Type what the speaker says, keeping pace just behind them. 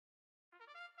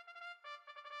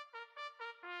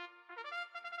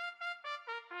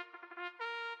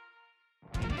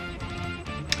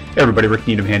Hey everybody, Rick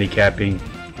Needham handicapping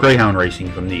greyhound racing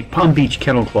from the Palm Beach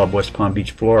Kennel Club, West Palm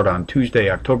Beach, Florida on Tuesday,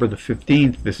 October the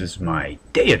 15th. This is my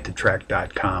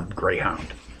dayatthetrack.com greyhound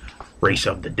race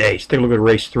of the day. Let's take a look at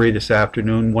race 3 this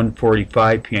afternoon,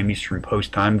 1:45 p.m. Eastern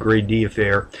Post Time, Grade D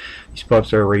affair. These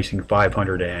pups are racing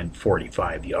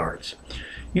 545 yards.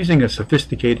 Using a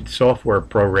sophisticated software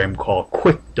program called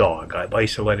QuickDog, I've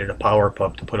isolated a power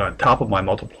pup to put on top of my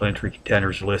multiple entry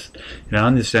contenders list. And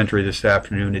on this entry this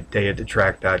afternoon at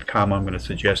dayatthetrack.com, I'm going to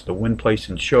suggest a win, place,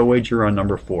 and show wager on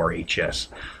number 4, HS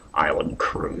Island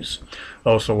Cruise.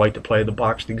 I also like to play the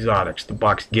boxed exotics, the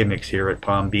boxed gimmicks here at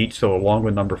Palm Beach. So along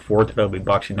with number 4, today I'll be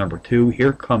boxing number 2.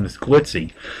 Here comes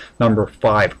Glitzy, number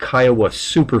 5, Kiowa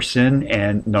Super Sin,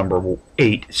 and number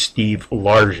 8, Steve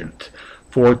Largent.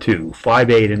 4-2,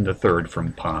 5-8 in the third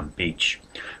from Palm Beach.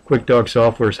 QuickDog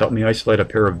software has helped me isolate a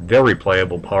pair of very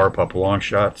playable power pup long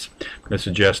shots. I'm going to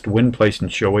suggest win, place,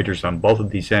 and show wagers on both of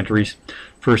these entries.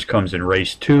 First comes in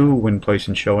race 2, win, place,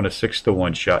 and show in a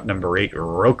 6-1 shot, number 8,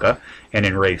 Roca. And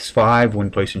in race 5, win,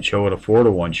 place, and show at a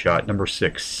 4-1 shot, number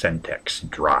 6, Centex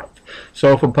Drive.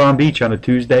 So from Palm Beach on a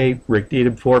Tuesday, Rick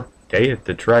Needham for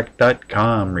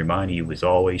dayatthetrack.com, reminding you as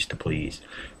always to please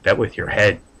bet with your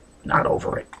head, not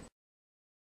over it.